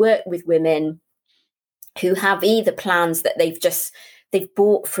 I work with women who have either plans that they've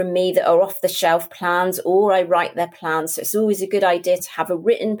bought from me that are off the shelf plans, or I write their plans. So it's always a good idea to have a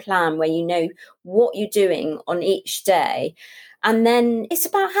written plan where you know what you're doing on each day. And then it's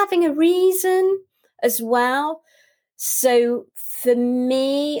about having a reason as well. So for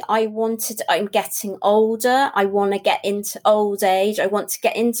me, I'm getting older. I want to get into old age. I want to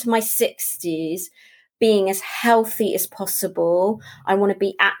get into my 60s being as healthy as possible. I want to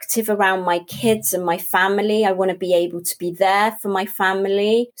be active around my kids and my family. I want to be able to be there for my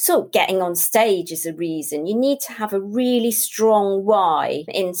family. So getting on stage is a reason. You need to have a really strong why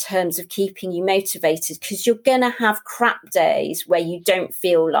in terms of keeping you motivated, because you're going to have crap days where you don't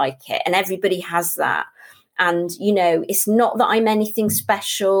feel like it. And everybody has that. And, it's not that I'm anything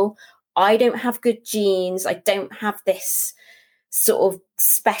special. I don't have good genes. I don't have this sort of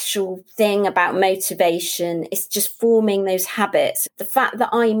special thing about motivation. It's just forming those habits. The fact that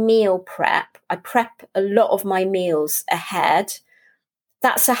I prep a lot of my meals ahead.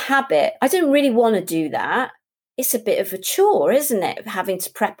 That's a habit. I don't really want to do that. It's a bit of a chore, isn't it? Having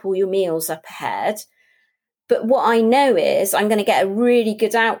to prep all your meals up ahead. But what I know is I'm going to get a really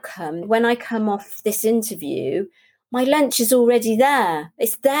good outcome. When I come off this interview, my lunch is already there.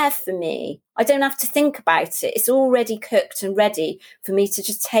 It's there for me. I don't have to think about it. It's already cooked and ready for me to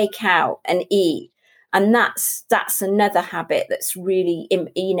just take out and eat. And that's another habit that's really,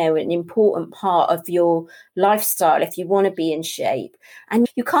 you know, an important part of your lifestyle if you want to be in shape. And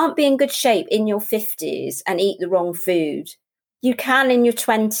you can't be in good shape in your 50s and eat the wrong food. You can in your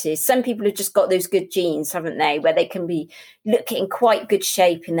 20s. Some people have just got those good genes, haven't they, where they can be looking in quite good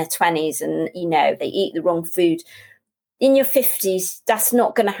shape in their 20s and, you know, they eat the wrong food. In your 50s, that's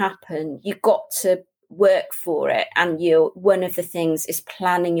not going to happen. You've got to work for it. And one of the things is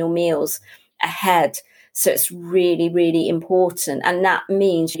planning your meals ahead. So it's really, really important. And that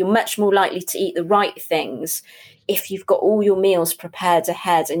means you're much more likely to eat the right things if you've got all your meals prepared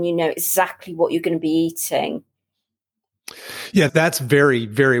ahead and you know exactly what you're going to be eating. Yeah, that's very,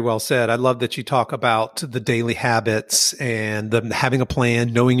 very well said. I love that you talk about the daily habits and having a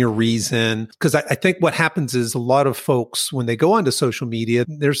plan, knowing your reason. Because I think what happens is a lot of folks, when they go onto social media,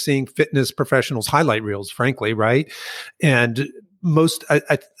 they're seeing fitness professionals highlight reels, frankly, right? And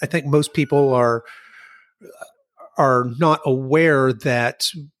I think most people are not aware that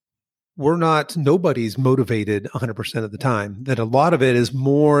nobody's motivated 100% of the time, that a lot of it is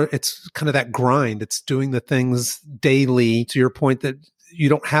more, it's kind of that grind. It's doing the things daily, to your point that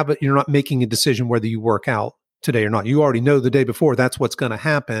you're not making a decision whether you work out today or not. You already know the day before that's what's going to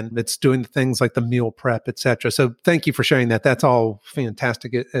happen. It's doing the things like the meal prep, et cetera. So thank you for sharing that. That's all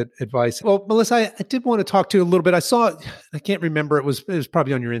fantastic advice. Well, Melissa, I did want to talk to you a little bit. I can't remember, it was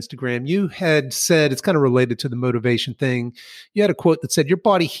probably on your Instagram. You had said, it's kind of related to the motivation thing. You had a quote that said, your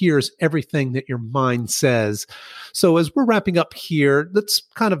body hears everything that your mind says. So as we're wrapping up here, let's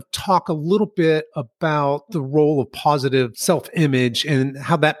kind of talk a little bit about the role of positive self-image and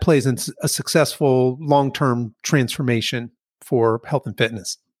how that plays in a successful long-term transformation for health and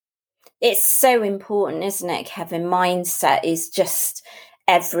fitness. It's so important, isn't it, Kevin? Mindset is just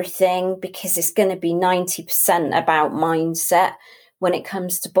everything, because it's going to be 90% about mindset when it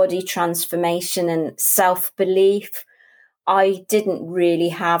comes to body transformation and self-belief. I didn't really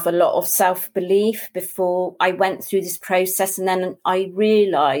have a lot of self-belief before I went through this process. And then I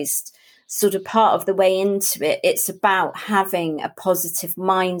realized sort of part of the way into it, it's about having a positive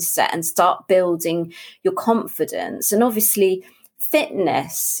mindset and start building your confidence. And obviously,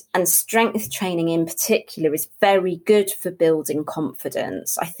 fitness and strength training in particular is very good for building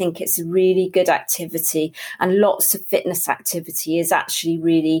confidence. I think it's a really good activity, and lots of fitness activity is actually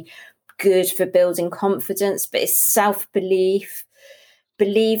really good for building confidence, but it's self-belief,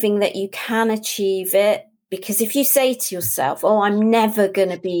 believing that you can achieve it. Because if you say to yourself, oh, I'm never going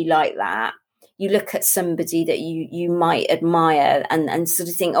to be like that, you look at somebody that you might admire and sort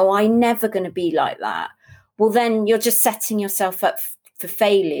of think, oh, I'm never going to be like that. Well, then you're just setting yourself up for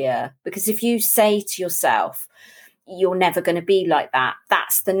failure. Because if you say to yourself, you're never going to be like that,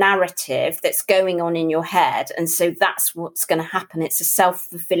 that's the narrative that's going on in your head. And so that's what's going to happen. It's a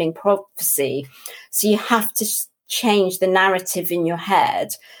self-fulfilling prophecy. So you have to change the narrative in your head.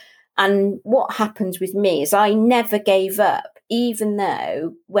 And what happened with me is I never gave up, even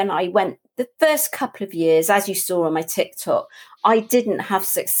though when I went the first couple of years, as you saw on my TikTok, I didn't have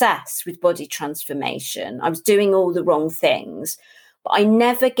success with body transformation. I was doing all the wrong things, but I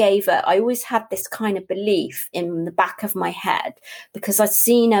never gave up. I always had this kind of belief in the back of my head because I'd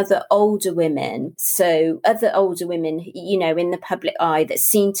seen other older women, you know, in the public eye that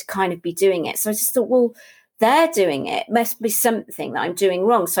seemed to kind of be doing it. So I just thought, well, they're doing it. Must be something that I'm doing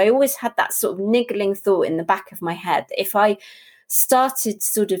wrong. So I always had that sort of niggling thought in the back of my head that if I started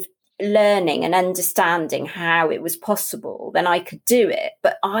sort of learning and understanding how it was possible, then I could do it.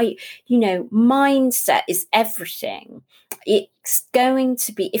 But mindset is everything. It's going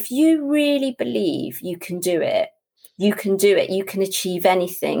to be, if you really believe you can do it, you can do it. You can achieve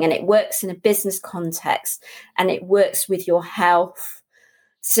anything. And it works in a business context and it works with your health.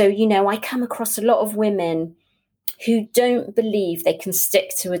 So, I come across a lot of women who don't believe they can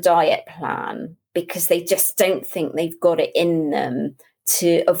stick to a diet plan because they just don't think they've got it in them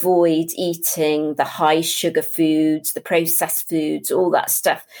to avoid eating the high sugar foods, the processed foods, all that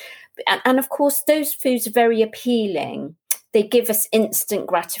stuff. And of course, those foods are very appealing. They give us instant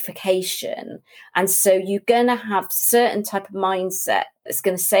gratification. And so you're going to have certain type of mindset that's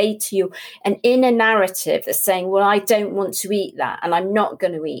going to say to you an inner narrative that's saying, well, I don't want to eat that and I'm not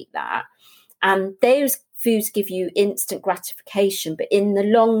going to eat that. And those foods give you instant gratification, but in the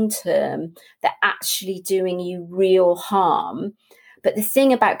long term, they're actually doing you real harm But the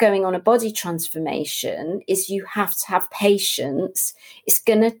thing about going on a body transformation is you have to have patience. It's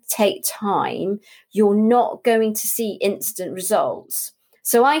going to take time. You're not going to see instant results.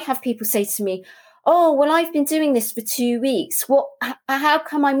 So I have people say to me, oh, well, I've been doing this for 2 weeks. How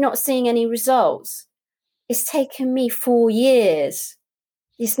come I'm not seeing any results? It's taken me 4 years.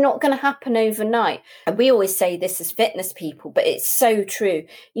 It's not going to happen overnight. And we always say this as fitness people, but it's so true.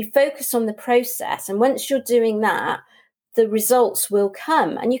 You focus on the process, and once you're doing that, the results will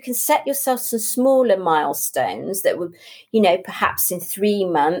come. And you can set yourself some smaller milestones that would, perhaps in 3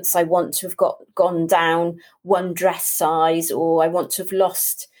 months, I want to have gone down 1 dress size, or I want to have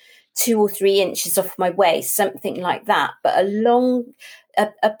lost 2 or 3 inches off my waist, something like that. But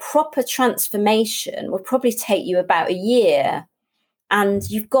a proper transformation will probably take you about a year. And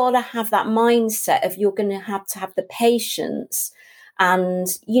you've got to have that mindset of you're going to have the patience and,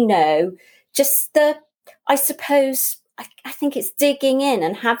 I suppose, I think it's digging in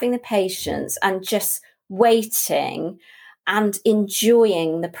and having the patience and just waiting and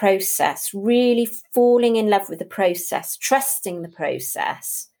enjoying the process, really falling in love with the process, trusting the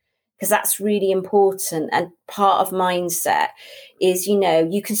process, because that's really important. And part of mindset is,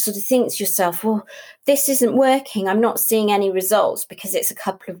 you can sort of think to yourself, well, this isn't working. I'm not seeing any results because it's a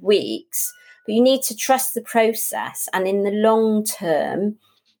couple of weeks. But you need to trust the process. And in the long term,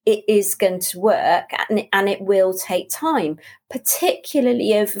 it is going to work, and it will take time,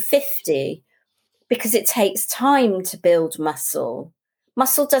 particularly over 50, because it takes time to build muscle.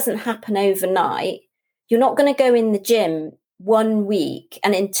 Muscle doesn't happen overnight. You're not going to go in the gym 1 week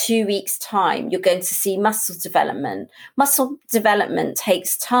and in 2 weeks' time, you're going to see muscle development. Muscle development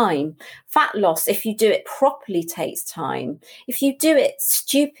takes time. Fat loss, if you do it properly, takes time. If you do it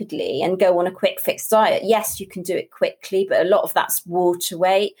stupidly and go on a quick fix diet, yes, you can do it quickly, but a lot of that's water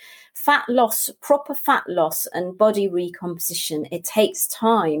weight. Fat loss, proper fat loss and body recomposition, it takes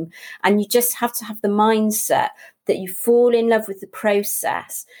time. And you just have to have the mindset that you fall in love with the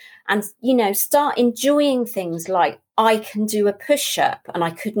process and, start enjoying things like, I can do a push-up and I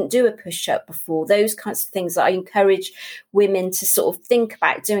couldn't do a push-up before. Those kinds of things that I encourage women to sort of think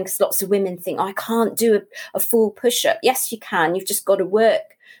about doing, because lots of women think, I can't do a full push-up. Yes, you can. You've just got to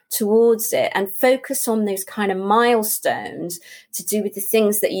work towards it and focus on those kind of milestones to do with the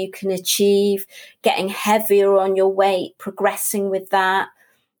things that you can achieve, getting heavier on your weight, progressing with that,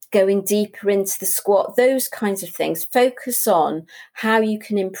 going deeper into the squat, those kinds of things. Focus on how you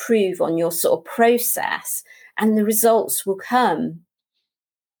can improve on your sort of process, and the results will come.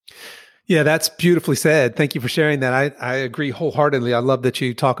 Yeah, that's beautifully said. Thank you for sharing that. I agree wholeheartedly. I love that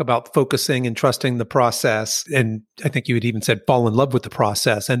you talk about focusing and trusting the process. And I think you had even said fall in love with the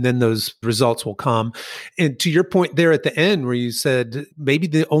process, and then those results will come. And to your point there at the end, where you said maybe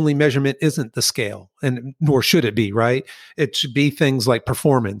the only measurement isn't the scale, and nor should it be, right? It should be things like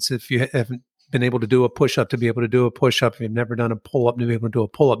performance. If you haven't been able to do a push-up, to be able to do a push-up, if you've never done a pull-up, to be able to do a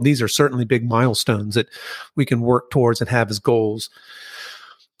pull-up, these are certainly big milestones that we can work towards and have as goals.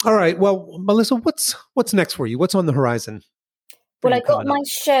 All right. Well, Melissa, what's next for you? What's on the horizon? Well, I got my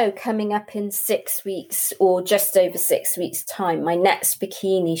show coming up in 6 weeks, or just over 6 weeks' time, my next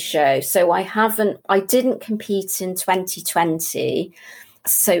bikini show. So I didn't compete in 2020.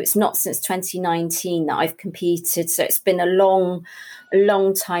 So it's not since 2019 that I've competed. So it's been a long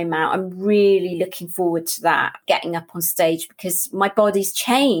time out. I'm really looking forward to that, getting up on stage, because my body's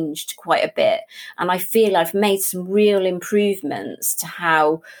changed quite a bit. And I feel I've made some real improvements to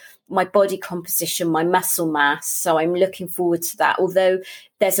how my body composition, my muscle mass. So I'm looking forward to that. Although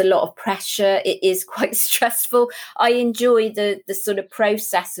there's a lot of pressure, it is quite stressful. I enjoy the sort of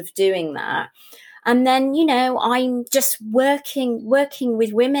process of doing that. And then, I'm just working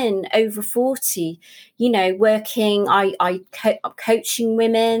with women over 40, I'm coaching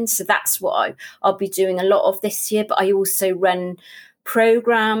women. So that's what I'll be doing a lot of this year. But I also run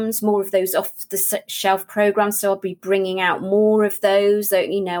programs, more of those off the shelf programs. So I'll be bringing out more of those.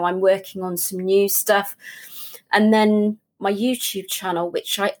 I'm working on some new stuff. And then my YouTube channel,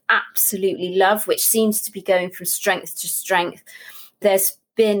 which I absolutely love, which seems to be going from strength to strength. There's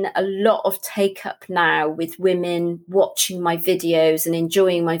been a lot of take up now with women watching my videos and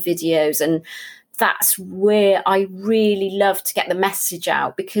enjoying my videos, and that's where I really love to get the message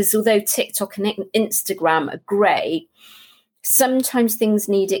out, because although TikTok and Instagram are great, sometimes things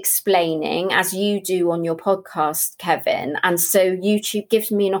need explaining, as you do on your podcast, Kevin, and so YouTube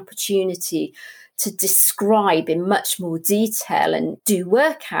gives me an opportunity to describe in much more detail and do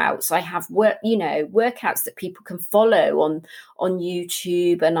workouts. I have workouts that people can follow on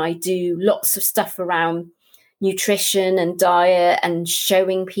YouTube, and I do lots of stuff around, nutrition and diet and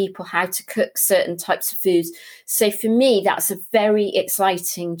showing people how to cook certain types of foods. So for me, that's a very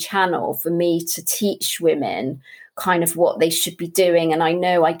exciting channel for me to teach women kind of what they should be doing. And I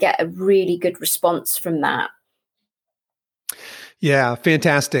know I get a really good response from that. Yeah,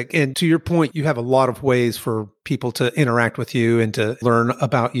 fantastic. And to your point, you have a lot of ways for people to interact with you and to learn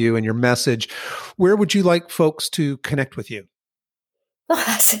about you and your message. Where would you like folks to connect with you? Oh,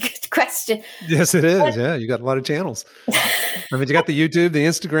 that's a good question. Yes, it is. Yeah, you got a lot of channels. I mean, you got the YouTube, the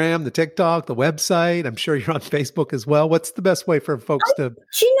Instagram, the TikTok, the website. I'm sure you're on Facebook as well. What's the best way for folks to... Do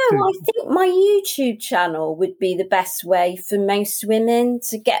you know, I think my YouTube channel would be the best way for most women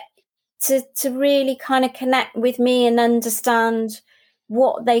to get to really kind of connect with me and understand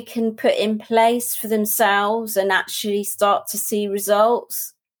what they can put in place for themselves and actually start to see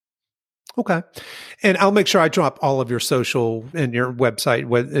results. Okay. And I'll make sure I drop all of your social and your website,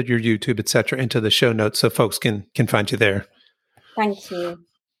 your YouTube, et cetera, into the show notes so folks can find you there. Thank you.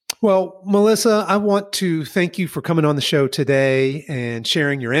 Well, Melissa, I want to thank you for coming on the show today and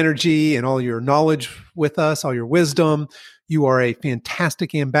sharing your energy and all your knowledge with us, all your wisdom. You are a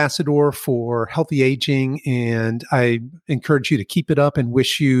fantastic ambassador for healthy aging, and I encourage you to keep it up and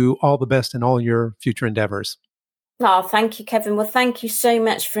wish you all the best in all your future endeavors. Oh, thank you, Kevin. Well, thank you so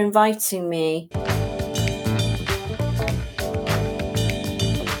much for inviting me.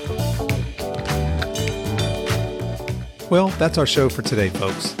 Well, that's our show for today,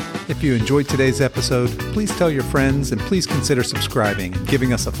 folks. If you enjoyed today's episode, please tell your friends and please consider subscribing and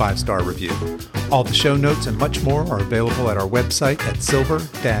giving us a 5-star review. All the show notes and much more are available at our website at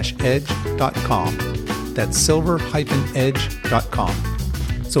silver-edge.com. That's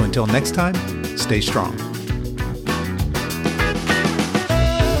silver-edge.com. So until next time, stay strong.